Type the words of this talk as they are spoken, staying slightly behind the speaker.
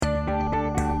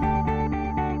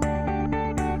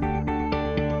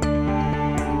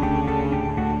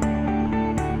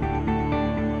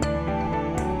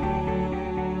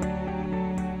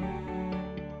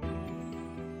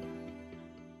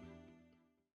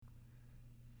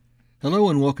Hello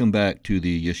and welcome back to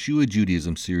the Yeshua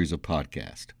Judaism series of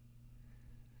podcast.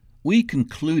 We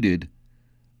concluded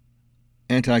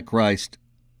Antichrist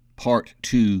Part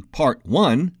 2, Part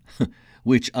 1,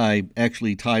 which I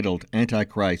actually titled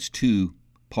Antichrist 2,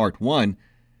 Part 1,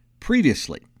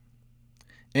 previously.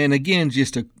 And again,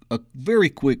 just a very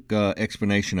quick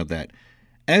explanation of that.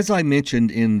 As I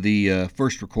mentioned in the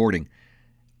first recording,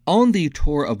 on the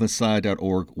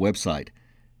TorahofMessiah.org website,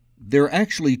 there are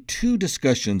actually two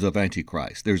discussions of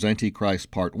Antichrist. There's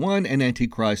Antichrist Part 1 and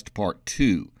Antichrist Part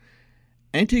 2.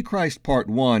 Antichrist Part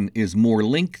 1 is more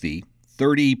lengthy,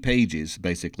 30 pages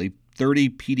basically, 30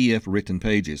 PDF written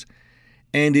pages,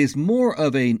 and is more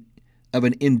of an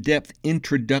in-depth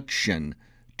introduction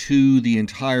to the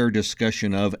entire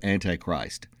discussion of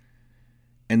Antichrist.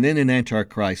 And then in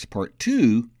Antichrist Part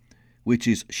 2, which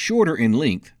is shorter in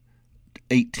length,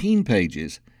 18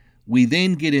 pages, we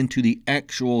then get into the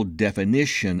actual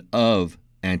definition of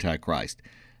Antichrist.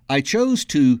 I chose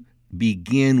to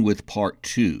begin with Part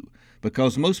 2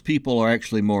 because most people are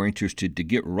actually more interested to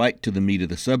get right to the meat of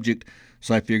the subject.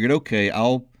 So I figured, okay,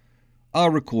 I'll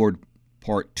record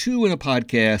Part 2 in a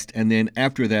podcast, and then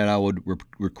after that I would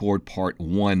record Part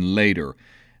 1 later.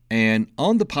 And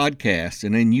on the podcast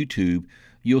and in YouTube,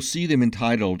 you'll see them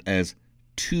entitled as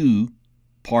 2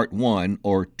 Part 1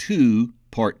 or 2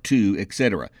 Part 2,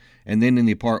 etc. And then in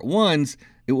the Part 1s,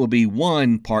 it will be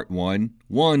 1 Part 1,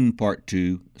 1 Part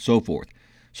 2, so forth.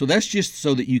 So that's just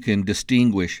so that you can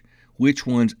distinguish which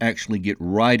ones actually get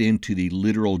right into the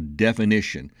literal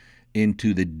definition,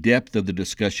 into the depth of the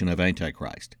discussion of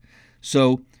Antichrist.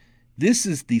 So this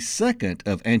is the second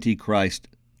of Antichrist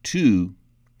 2,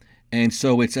 and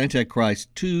so it's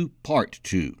Antichrist 2, Part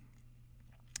 2.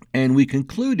 And we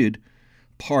concluded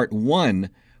Part 1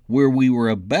 where we were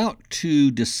about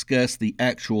to discuss the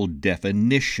actual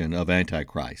definition of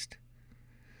Antichrist.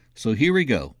 So here we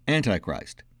go,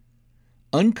 Antichrist,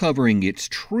 uncovering its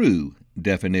true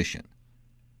definition.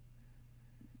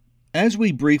 As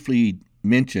we briefly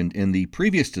mentioned in the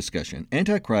previous discussion,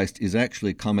 Antichrist is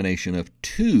actually a combination of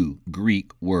two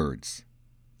Greek words,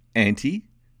 anti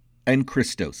and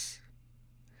Christos.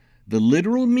 The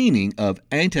literal meaning of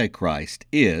Antichrist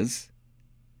is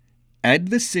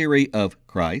adversary of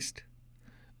Christ,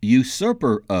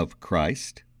 usurper of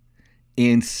Christ,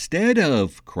 instead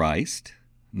of Christ,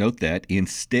 note that,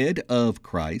 instead of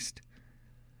Christ,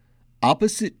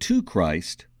 opposite to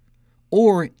Christ,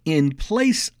 or in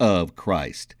place of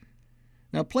Christ.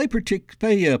 Now pay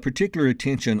particular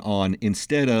attention on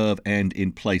instead of and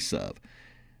in place of.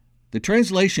 The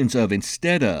translations of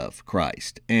instead of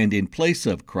Christ and in place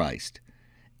of Christ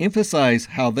emphasize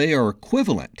how they are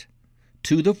equivalent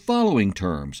to the following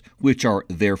terms, which are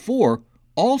therefore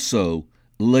also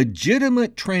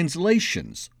legitimate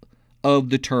translations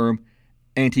of the term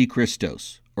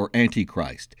Antichristos or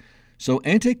Antichrist. So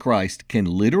Antichrist can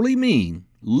literally mean,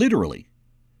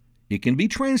 it can be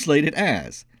translated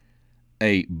as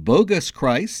a bogus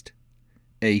Christ,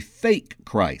 a fake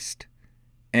Christ,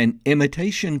 an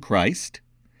imitation Christ,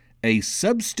 a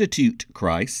substitute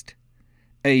Christ,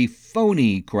 a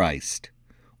phony Christ,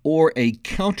 or a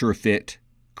counterfeit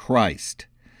Christ.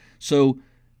 So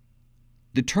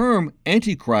the term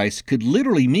Antichrist could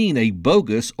literally mean a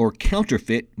bogus or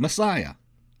counterfeit Messiah.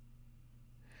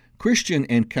 Christian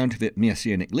and counterfeit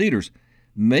Messianic leaders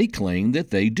may claim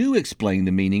that they do explain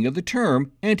the meaning of the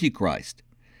term Antichrist.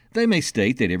 They may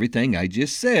state that everything I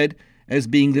just said as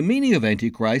being the meaning of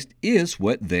Antichrist is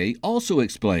what they also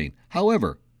explain.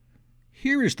 However,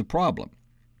 here is the problem.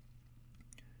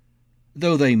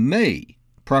 Though they may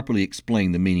properly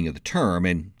explain the meaning of the term,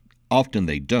 and often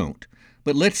they don't,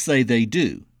 but let's say they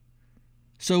do.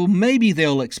 So maybe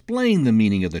they'll explain the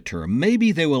meaning of the term.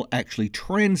 Maybe they will actually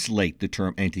translate the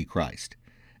term Antichrist,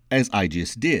 as I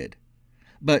just did.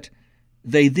 But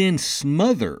they then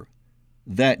smother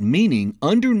that meaning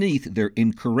underneath their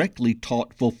incorrectly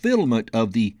taught fulfillment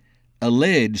of the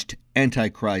alleged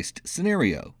Antichrist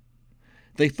scenario.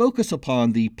 They focus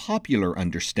upon the popular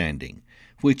understanding,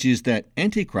 which is that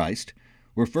Antichrist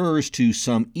refers to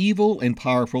some evil and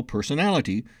powerful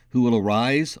personality who will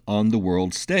arise on the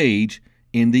world stage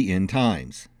in the end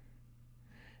times.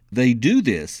 They do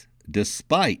this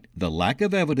despite the lack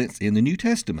of evidence in the New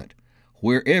Testament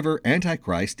wherever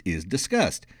Antichrist is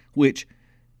discussed, which,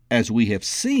 as we have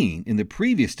seen in the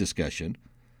previous discussion,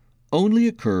 only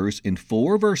occurs in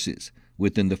 4 verses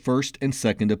within the first and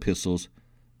second epistles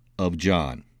of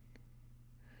John.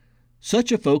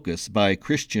 Such a focus by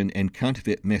Christian and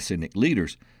counterfeit Messianic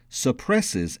leaders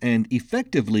suppresses and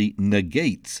effectively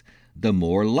negates the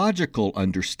more logical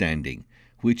understanding,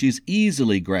 which is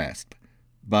easily grasped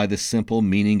by the simple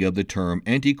meaning of the term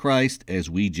Antichrist as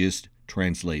we just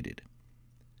translated.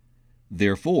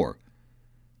 Therefore,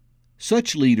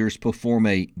 such leaders perform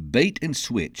a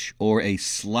bait-and-switch or a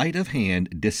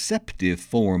sleight-of-hand deceptive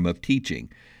form of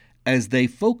teaching as they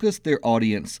focus their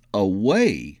audience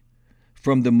away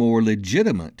from the more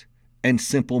legitimate and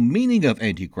simple meaning of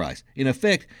Antichrist. In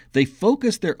effect, they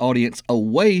focus their audience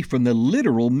away from the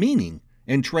literal meaning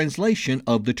and translation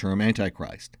of the term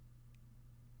Antichrist.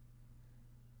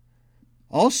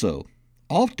 Also,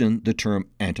 often the term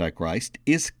Antichrist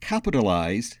is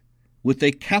capitalized with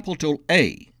a capital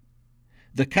A.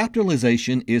 The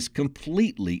capitalization is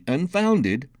completely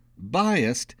unfounded,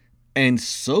 biased, and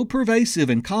so pervasive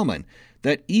and common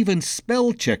that even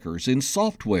spell checkers in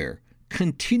software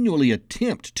continually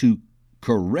attempt to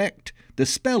correct the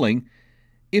spelling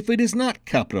if it is not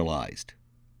capitalized.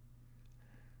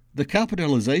 The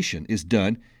capitalization is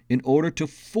done in order to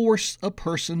force a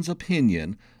person's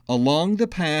opinion along the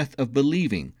path of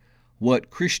believing what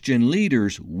Christian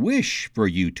leaders wish for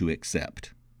you to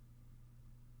accept.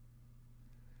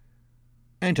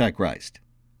 Antichrist.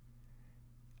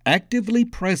 Actively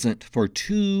present for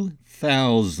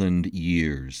 2,000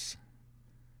 years.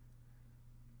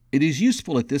 It is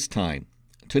useful at this time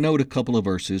to note a couple of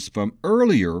verses from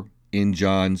earlier in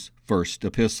John's first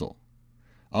epistle.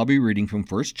 I'll be reading from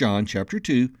 1 John chapter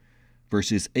 2,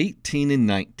 verses 18 and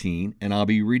 19, and I'll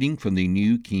be reading from the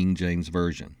New King James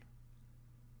Version.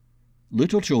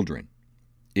 Little children,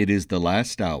 it is the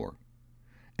last hour,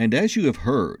 and as you have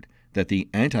heard that the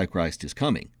Antichrist is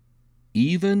coming,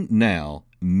 even now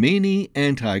many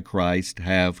Antichrists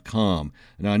have come.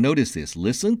 Now notice this,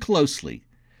 listen closely.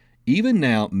 Even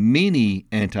now many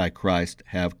Antichrists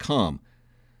have come,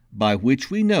 by which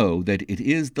we know that it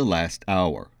is the last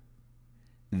hour.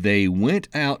 They went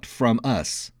out from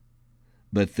us,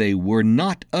 but they were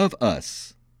not of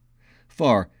us.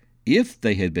 For if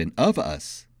they had been of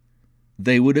us,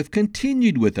 they would have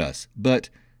continued with us, but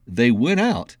they went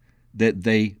out, that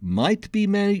they might be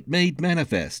made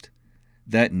manifest,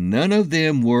 that none of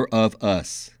them were of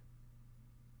us.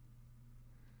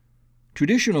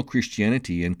 Traditional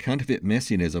Christianity and counterfeit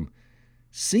messianism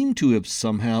seem to have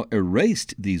somehow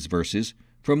erased these verses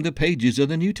from the pages of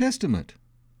the New Testament.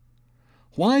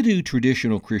 Why do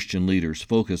traditional Christian leaders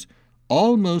focus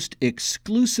almost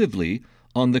exclusively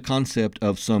on the concept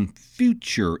of some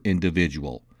future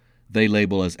individual they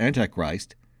label as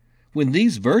Antichrist, when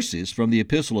these verses from the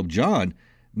Epistle of John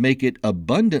make it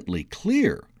abundantly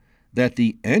clear that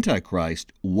the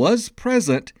Antichrist was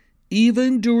present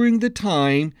even during the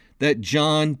time that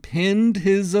John penned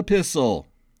his epistle?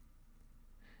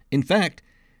 In fact,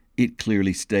 it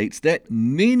clearly states that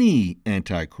many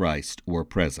Antichrists were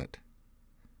present.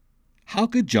 How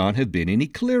could John have been any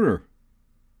clearer?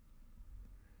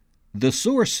 The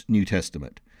Source New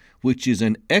Testament, which is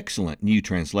an excellent new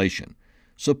translation,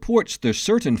 supports the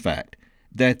certain fact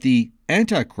that the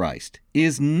Antichrist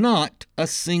is not a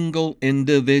single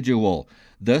individual,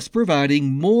 thus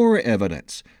providing more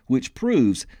evidence which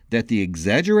proves that the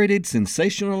exaggerated,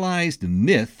 sensationalized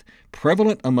myth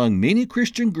prevalent among many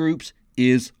Christian groups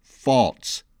is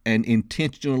false and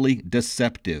intentionally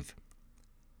deceptive.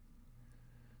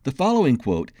 The following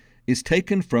quote is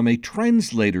taken from a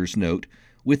translator's note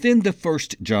within the 1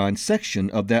 John section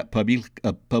of that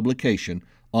publication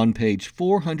on page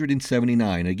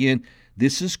 479. Again,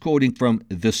 this is quoting from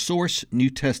the Source New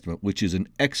Testament, which is an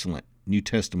excellent New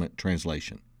Testament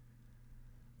translation.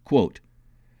 Quote,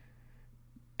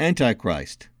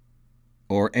 Antichrist,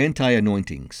 or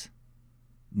anti-anointings,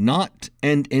 not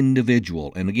an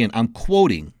individual. And again, I'm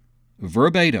quoting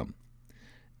verbatim.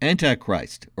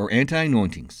 Antichrist, or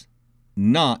anti-anointings,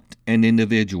 not an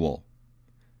individual.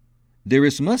 There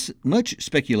is much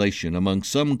speculation among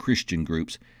some Christian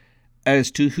groups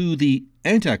as to who the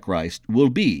Antichrist will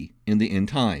be in the end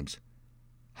times.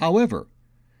 However,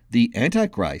 the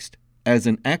Antichrist as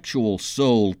an actual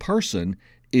soul person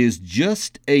is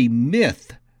just a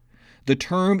myth. The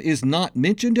term is not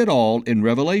mentioned at all in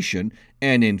Revelation,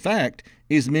 and in fact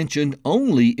is mentioned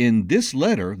only in this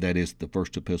letter, that is the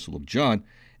first epistle of John,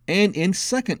 and in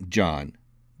 2 John,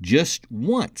 just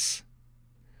once.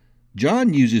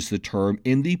 John uses the term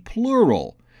in the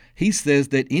plural. He says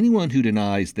that anyone who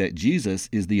denies that Jesus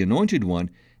is the Anointed One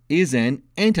is an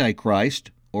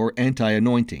Antichrist or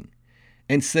anti-anointing,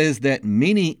 and says that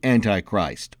many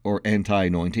Antichrist or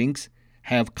anti-anointings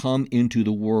have come into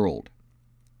the world.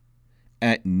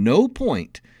 At no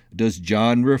point does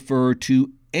John refer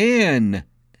to an,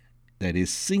 that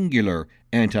is singular,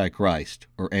 Antichrist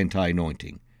or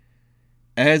anti-anointing,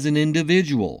 as an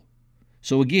individual.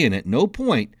 So again, at no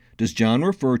point does John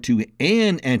refer to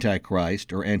an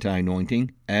Antichrist or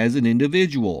anti-anointing as an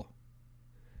individual.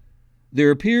 There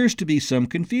appears to be some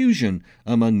confusion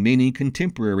among many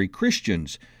contemporary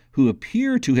Christians who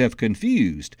appear to have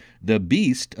confused the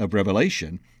beast of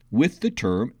Revelation with the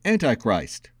term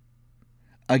Antichrist.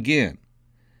 Again,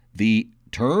 the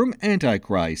term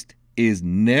Antichrist is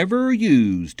never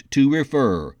used to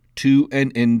refer to an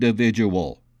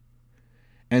individual.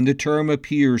 And the term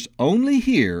appears only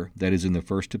here, that is in the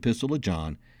first epistle of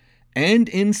John, and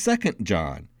in 2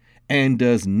 John, and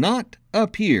does not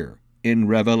appear in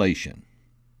Revelation.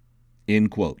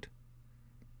 End quote.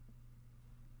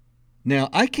 Now,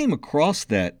 I came across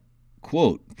that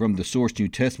quote from the Source New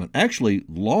Testament actually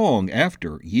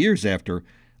years after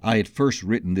I had first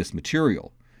written this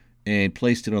material and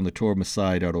placed it on the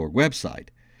TorahMessiah.org website.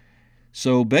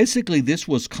 So basically, this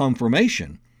was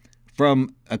confirmation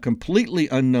from a completely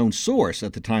unknown source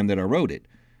at the time that I wrote it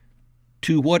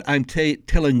to what I'm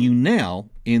telling you now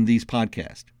in these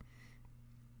podcasts.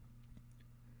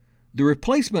 The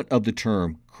replacement of the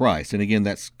term Christ, and again,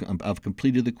 I've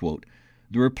completed the quote,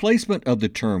 the replacement of the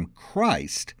term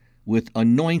Christ with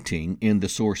anointing in the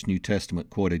Source New Testament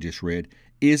quote I just read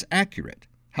is accurate.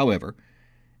 However,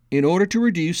 in order to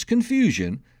reduce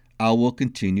confusion, I will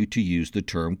continue to use the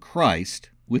term Christ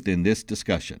within this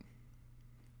discussion.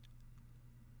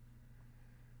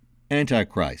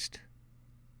 Antichrist.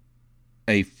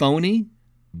 A phony,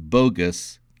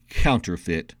 bogus,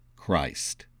 counterfeit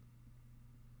Christ.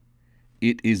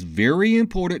 It is very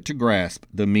important to grasp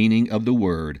the meaning of the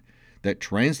word that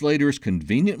translators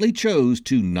conveniently chose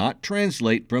to not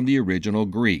translate from the original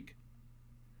Greek.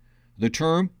 The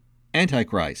term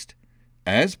Antichrist,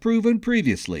 as proven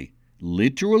previously,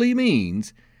 literally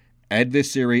means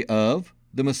adversary of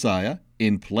the Messiah,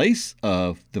 in place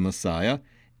of the Messiah,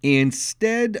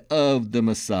 instead of the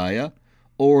Messiah,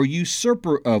 or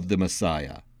usurper of the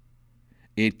Messiah.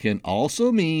 It can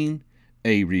also mean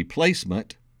a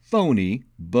replacement, phony,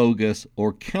 bogus,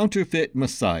 or counterfeit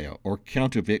Messiah or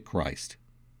counterfeit Christ.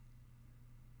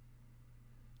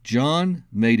 John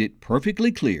made it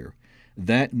perfectly clear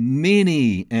that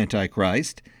many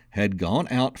Antichrists had gone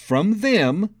out from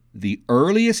them, the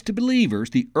earliest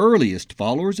believers, the earliest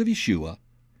followers of Yeshua,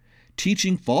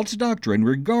 teaching false doctrine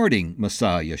regarding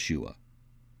Messiah Yeshua.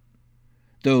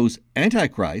 Those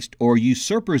Antichrist or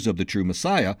usurpers of the true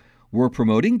Messiah were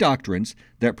promoting doctrines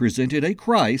that presented a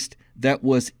Christ that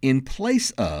was in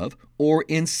place of or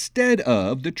instead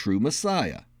of the true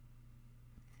Messiah.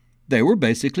 They were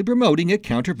basically promoting a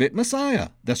counterfeit Messiah.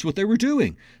 That's what they were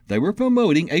doing. They were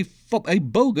promoting a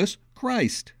bogus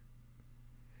Christ.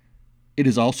 It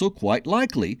is also quite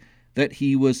likely that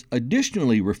he was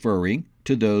additionally referring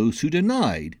to those who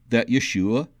denied that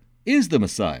Yeshua is the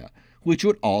Messiah, which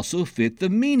would also fit the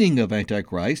meaning of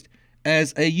Antichrist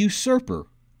as a usurper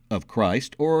of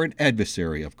Christ or an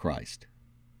adversary of Christ.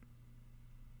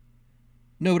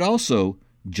 Note also,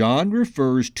 John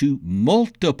refers to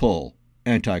multiple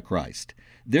Antichrist.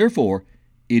 Therefore,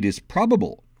 it is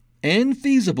probable and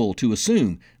feasible to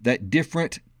assume that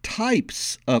different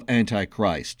types of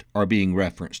Antichrist are being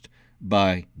referenced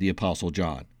by the Apostle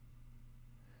John.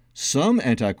 Some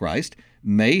Antichrist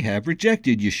may have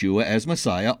rejected Yeshua as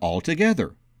Messiah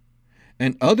altogether,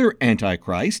 and other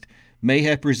Antichrist may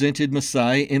have presented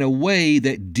Messiah in a way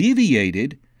that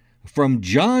deviated from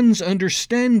John's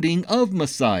understanding of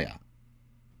Messiah.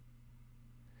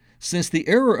 Since the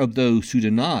error of those who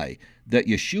deny that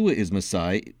Yeshua is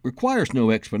Messiah requires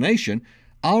no explanation,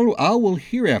 I will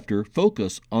hereafter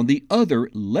focus on the other,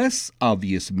 less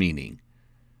obvious meaning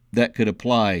that could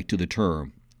apply to the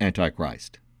term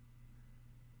Antichrist.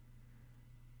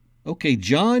 Okay,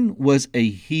 John was a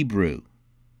Hebrew,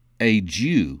 a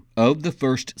Jew of the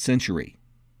first century.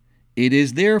 It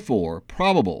is therefore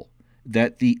probable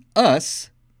that the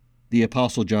us the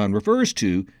Apostle John refers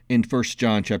to in 1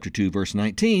 John chapter 2, verse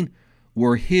 19,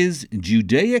 were his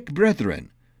Judaic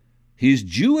brethren, his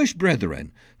Jewish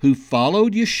brethren who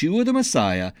followed Yeshua the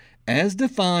Messiah as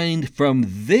defined from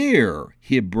their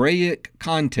Hebraic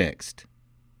context.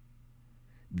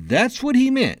 That's what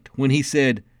he meant when he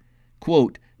said,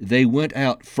 quote, they went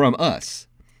out from us,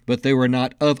 but they were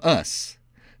not of us.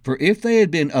 For if they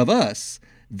had been of us,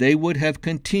 they would have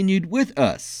continued with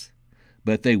us.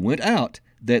 But they went out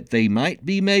that they might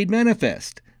be made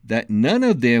manifest, that none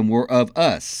of them were of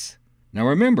us. Now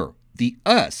remember, the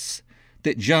us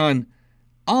that John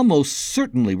almost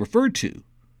certainly referred to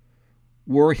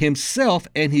were himself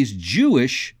and his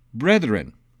Jewish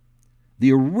brethren,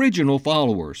 the original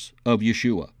followers of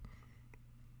Yeshua.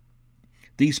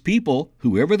 These people,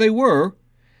 whoever they were,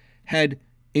 had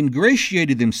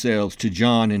ingratiated themselves to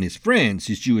John and his friends,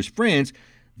 his Jewish friends.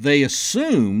 they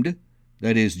assumed,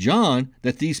 that is John,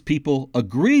 that these people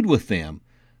agreed with them,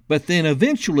 but then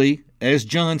eventually, as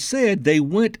John said, they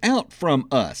went out from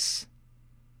us.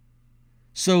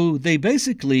 So they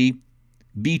basically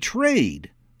betrayed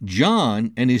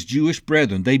John and his Jewish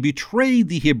brethren. They betrayed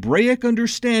the Hebraic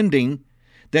understanding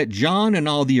that John and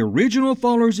all the original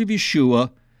followers of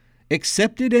Yeshua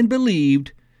accepted and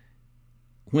believed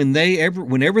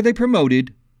whenever they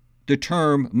promoted the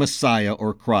term Messiah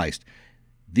or Christ.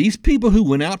 These people who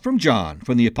went out from John,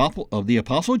 from the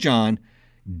Apostle John,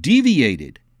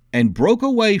 deviated and broke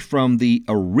away from the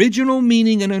original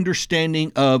meaning and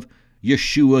understanding of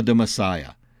Yeshua the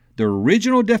Messiah, the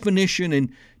original definition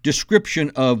and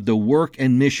description of the work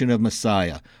and mission of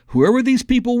Messiah. Whoever these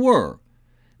people were,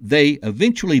 they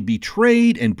eventually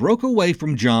betrayed and broke away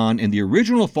from John and the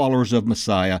original followers of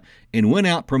Messiah and went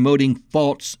out promoting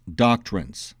false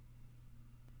doctrines.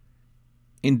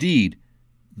 Indeed,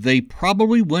 they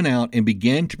probably went out and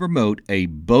began to promote a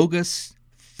bogus,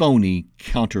 phony,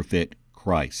 counterfeit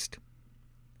Christ.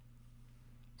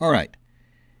 All right.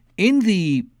 In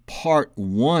the Part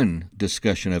 1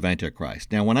 discussion of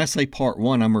Antichrist, now when I say Part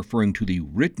 1, I'm referring to the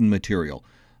written material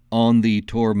on the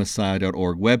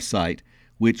TorahMessiah.org website,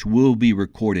 which will be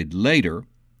recorded later.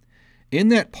 In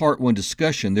that Part 1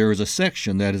 discussion, there is a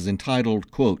section that is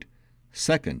entitled, quote,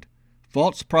 "Second,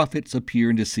 false prophets appear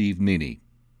and deceive many,"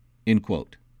 end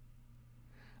quote.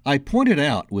 I pointed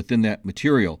out within that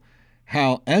material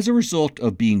how, as a result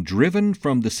of being driven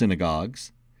from the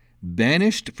synagogues,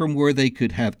 banished from where they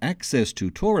could have access to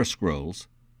Torah scrolls,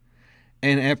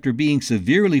 and after being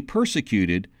severely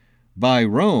persecuted by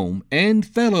Rome and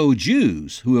fellow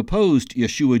Jews who opposed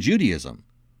Yeshua Judaism,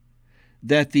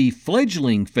 that the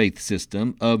fledgling faith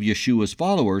system of Yeshua's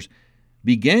followers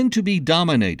began to be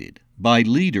dominated by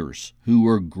leaders who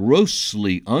were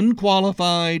grossly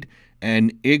unqualified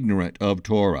and ignorant of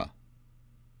Torah.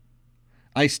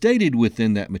 I stated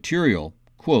within that material,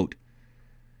 quote,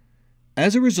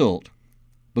 "As a result,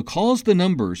 because the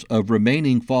numbers of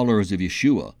remaining followers of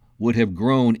Yeshua would have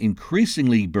grown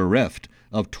increasingly bereft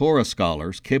of Torah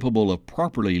scholars capable of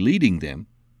properly leading them,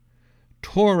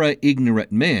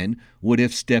 Torah-ignorant men would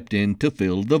have stepped in to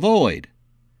fill the void.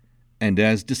 And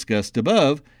as discussed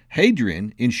above,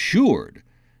 Hadrian ensured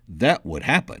that would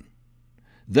happen.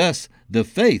 Thus, the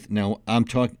faith," now I'm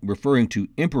referring to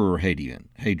Emperor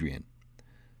Hadrian,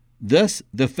 "thus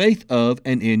the faith of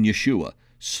and in Yeshua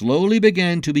slowly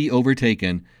began to be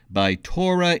overtaken by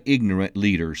Torah-ignorant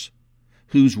leaders,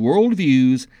 whose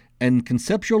worldviews and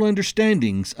conceptual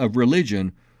understandings of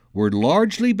religion were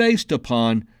largely based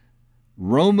upon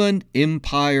Roman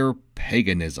Empire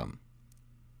paganism."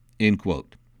 End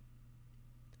quote.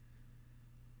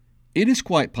 It is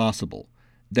quite possible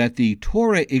that the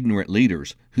Torah-ignorant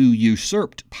leaders who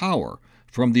usurped power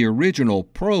from the original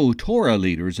pro-Torah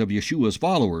leaders of Yeshua's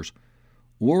followers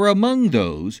were among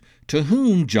those to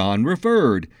whom John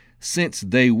referred, since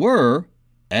they were,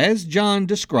 as John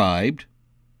described,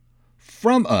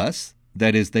 from us,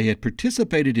 that is, they had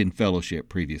participated in fellowship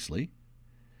previously,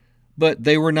 but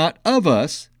they were not of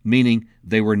us, meaning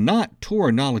they were not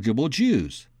Torah-knowledgeable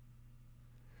Jews.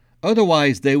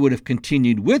 Otherwise, they would have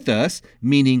continued with us,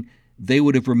 meaning they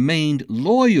would have remained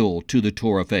loyal to the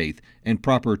Torah faith and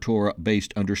proper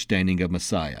Torah-based understanding of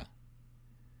Messiah.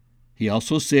 He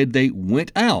also said they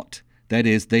went out, that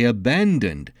is, they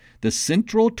abandoned the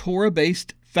central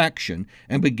Torah-based faction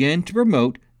and began to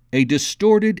promote a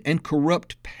distorted and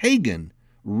corrupt pagan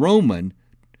Roman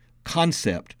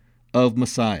concept of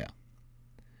Messiah.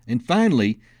 And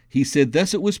finally, he said,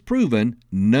 thus it was proven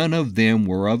none of them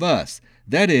were of us.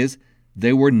 That is,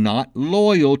 they were not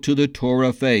loyal to the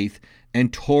Torah faith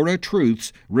and Torah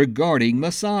truths regarding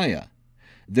Messiah.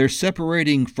 Their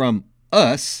separating from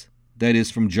us, that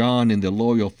is, from John and the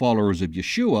loyal followers of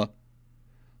Yeshua,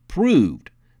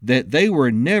 proved that they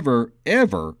were never,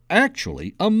 ever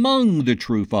actually among the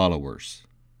true followers.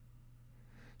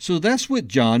 So that's what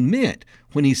John meant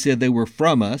when he said they were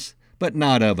from us, but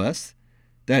not of us,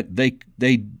 that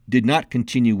they did not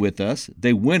continue with us,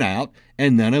 they went out,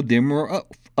 and none of them were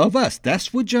of us.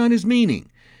 That's what John is meaning,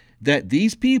 that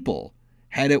these people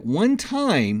had at one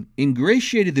time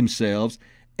ingratiated themselves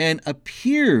and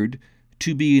appeared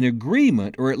to be in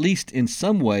agreement, or at least in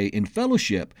some way in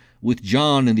fellowship, with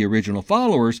John and the original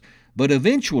followers, but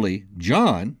eventually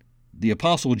John, the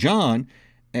Apostle John,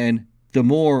 and the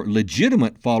more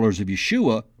legitimate followers of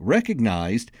Yeshua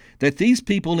recognized that these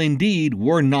people indeed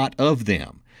were not of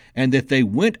them, and that they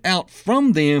went out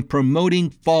from them promoting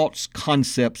false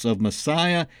concepts of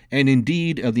Messiah and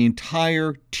indeed of the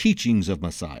entire teachings of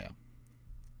Messiah.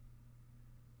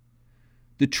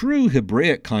 The true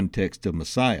Hebraic context of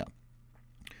Messiah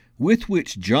with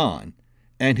which John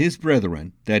and his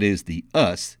brethren, that is, the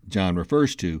us John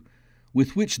refers to,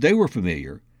 with which they were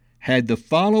familiar, had the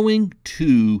following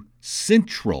two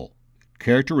central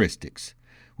characteristics,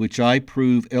 which I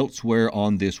prove elsewhere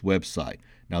on this website.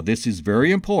 Now, this is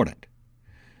very important.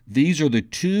 These are the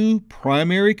two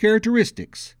primary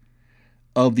characteristics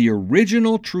of the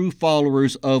original true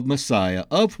followers of Messiah,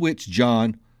 of which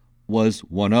John was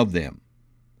one of them.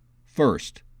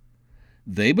 First,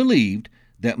 they believed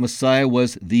that Messiah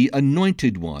was the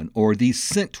anointed one, or the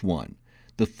sent one,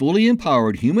 the fully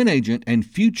empowered human agent and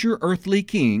future earthly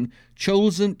king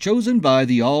chosen by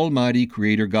the Almighty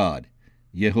Creator God,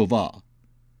 Yehovah.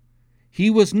 He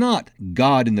was not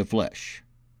God in the flesh.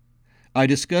 I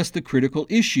discussed the critical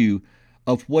issue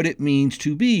of what it means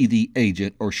to be the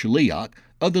agent or shaliach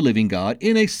of the living God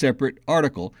in a separate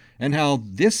article, and how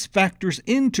this factors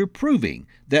into proving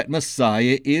that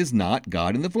Messiah is not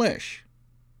God in the flesh.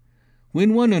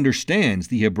 When one understands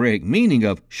the Hebraic meaning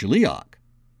of shaliach,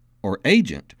 or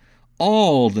agent,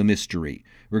 all the mystery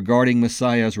regarding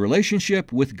Messiah's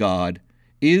relationship with God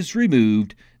is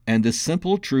removed, and the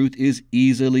simple truth is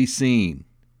easily seen.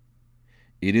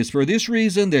 It is for this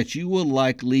reason that you will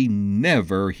likely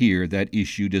never hear that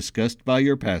issue discussed by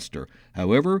your pastor.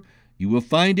 However, you will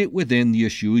find it within the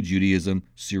Yeshua Judaism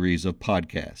series of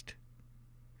podcasts.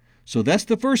 So that's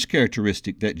the first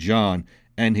characteristic that John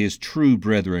and his true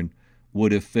brethren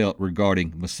would have felt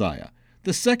regarding Messiah.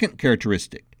 The second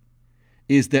characteristic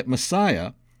is that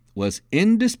Messiah was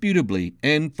indisputably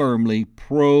and firmly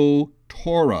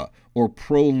pro-Torah, or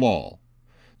pro-law.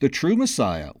 The true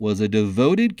Messiah was a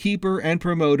devoted keeper and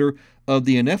promoter of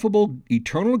the ineffable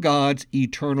eternal God's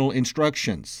eternal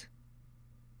instructions.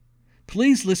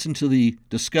 Please listen to the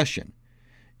discussion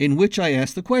in which I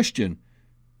ask the question,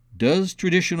 does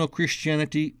traditional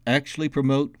Christianity actually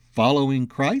promote following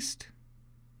Christ?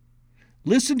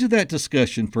 Listen to that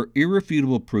discussion for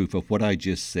irrefutable proof of what I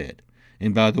just said.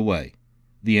 And by the way,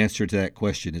 the answer to that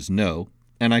question is no,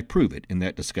 and I prove it in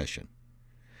that discussion.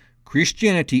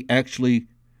 Christianity actually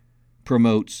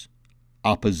promotes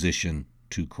opposition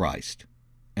to Christ,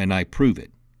 and I prove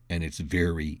it, and it's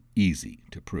very easy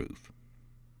to prove.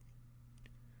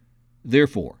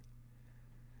 Therefore,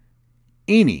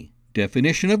 any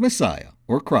definition of Messiah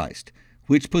or Christ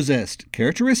which possessed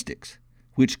characteristics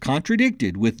which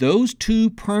contradicted with those two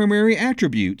primary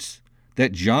attributes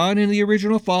that John and the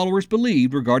original followers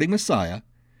believed regarding Messiah,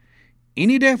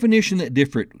 any definition that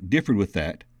differed with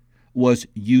that was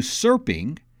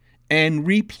usurping and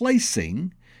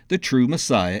replacing the true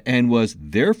Messiah, and was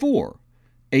therefore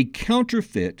a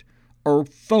counterfeit or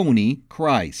phony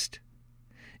Christ.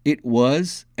 It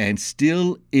was and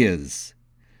still is,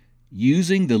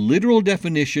 using the literal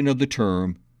definition of the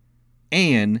term,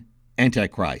 an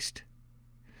Antichrist.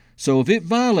 So if it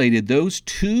violated those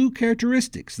two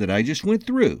characteristics that I just went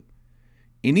through,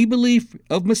 any belief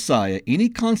of Messiah, any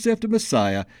concept of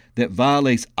Messiah that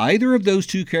violates either of those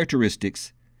two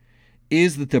characteristics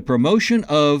is that the promotion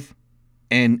of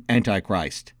an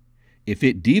Antichrist. If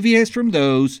it deviates from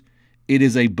those, it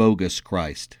is a bogus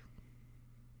Christ.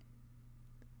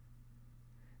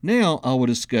 Now I will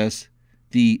discuss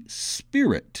the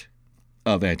spirit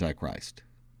of Antichrist.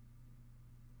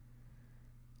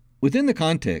 Within the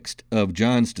context of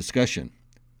John's discussion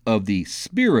of the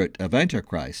spirit of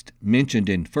Antichrist mentioned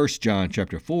in 1 John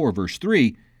chapter 4, verse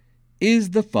 3, is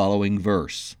the following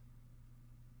verse.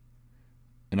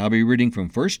 And I'll be reading from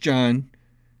 1 John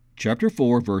chapter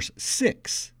 4, verse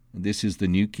 6. This is the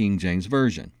New King James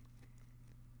Version.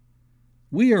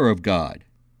 We are of God.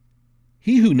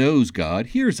 He who knows God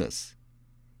hears us.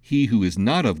 He who is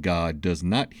not of God does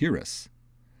not hear us.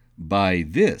 By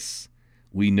this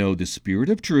we know the spirit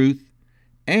of truth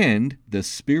and the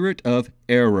spirit of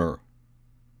error.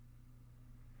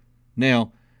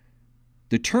 Now,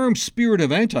 the term spirit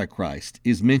of Antichrist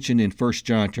is mentioned in 1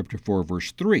 John chapter 4,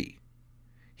 verse 3.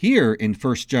 Here in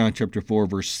 1 John chapter 4,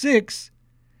 verse 6,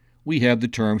 we have the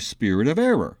term spirit of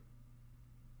error.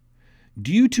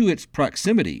 Due to its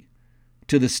proximity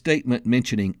to the statement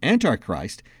mentioning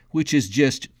Antichrist, which is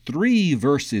just 3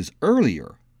 verses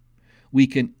earlier, we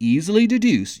can easily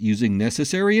deduce, using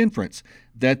necessary inference,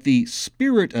 that the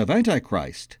spirit of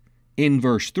Antichrist in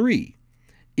verse 3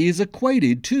 is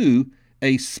equated to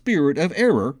a spirit of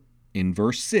error in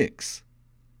verse 6.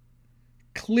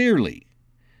 Clearly,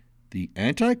 the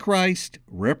Antichrist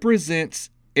represents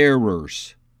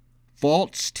errors,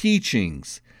 false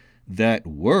teachings that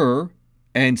were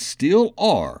and still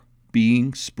are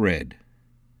being spread.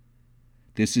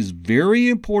 This is very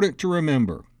important to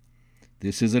remember.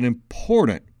 This is an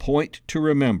important point to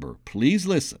remember. Please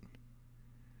listen.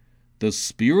 The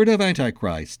spirit of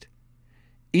Antichrist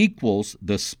equals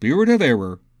the spirit of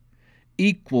error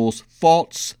equals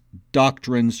false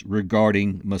doctrines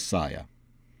regarding Messiah.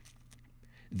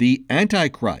 The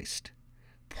Antichrist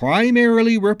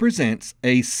primarily represents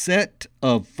a set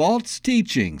of false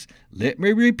teachings. Let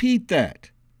me repeat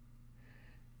that.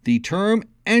 The term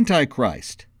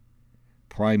Antichrist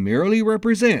primarily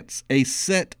represents a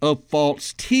set of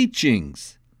false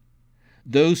teachings.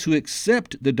 Those who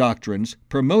accept the doctrines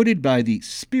promoted by the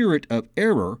spirit of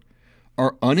error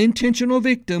are unintentional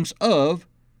victims of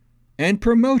and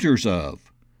promoters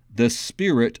of the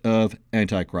spirit of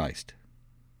Antichrist.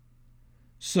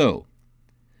 So,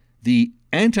 the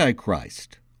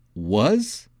Antichrist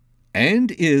was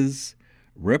and is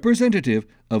representative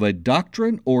of a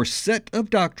doctrine or set of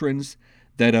doctrines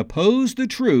that oppose the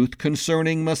truth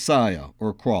concerning Messiah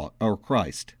or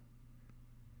Christ.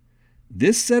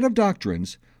 This set of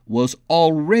doctrines was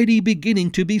already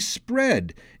beginning to be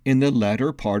spread in the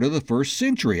latter part of the first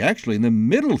century, actually in the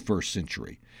middle first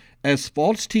century, as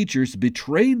false teachers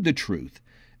betrayed the truth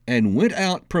and went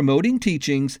out promoting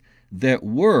teachings that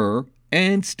were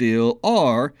and still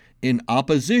are in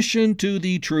opposition to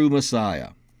the true Messiah.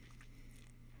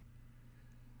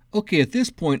 Okay, at this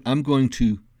point, I'm going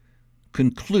to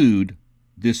conclude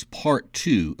this part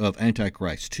 2 of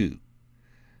Antichrist 2.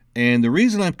 And the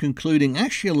reason I'm concluding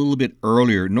actually a little bit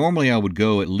earlier, normally I would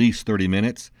go at least 30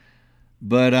 minutes,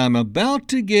 but I'm about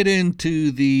to get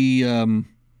into the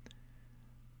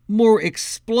more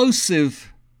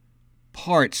explosive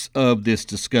parts of this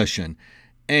discussion.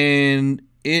 And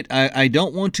I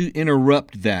don't want to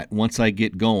interrupt that once I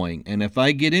get going. And if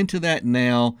I get into that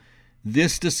now,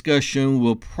 this discussion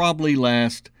will probably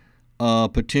last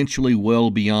potentially well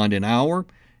beyond an hour,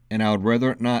 and I would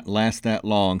rather it not last that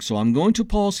long. So I'm going to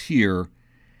pause here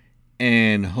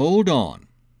and hold on,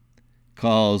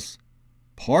 because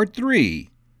part 3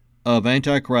 of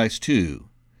Antichrist 2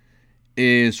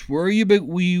 is where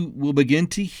we will begin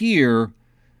to hear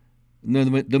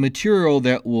the material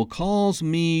that will cause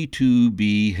me to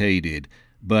be hated.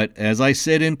 But as I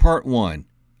said in part 1,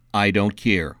 I don't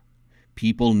care.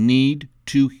 People need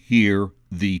to hear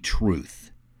the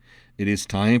truth. It is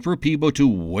time for people to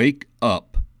wake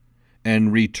up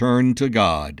and return to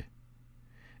God.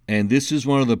 And this is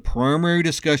one of the primary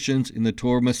discussions in the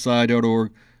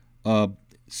TorahMessiah.org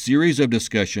series of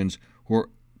discussions where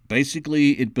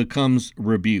basically it becomes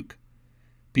rebuke.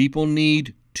 People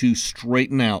need to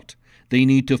straighten out. They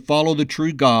need to follow the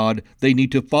true God, they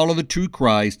need to follow the true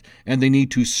Christ, and they need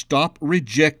to stop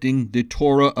rejecting the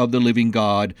Torah of the living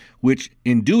God, which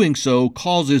in doing so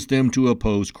causes them to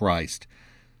oppose Christ.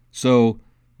 So,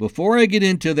 before I get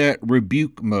into that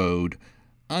rebuke mode,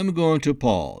 I'm going to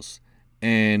pause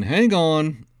and hang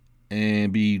on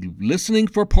and be listening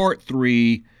for part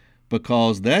 3,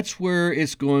 because that's where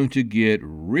it's going to get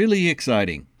really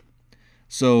exciting.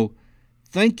 So,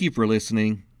 thank you for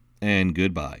listening, and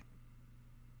goodbye.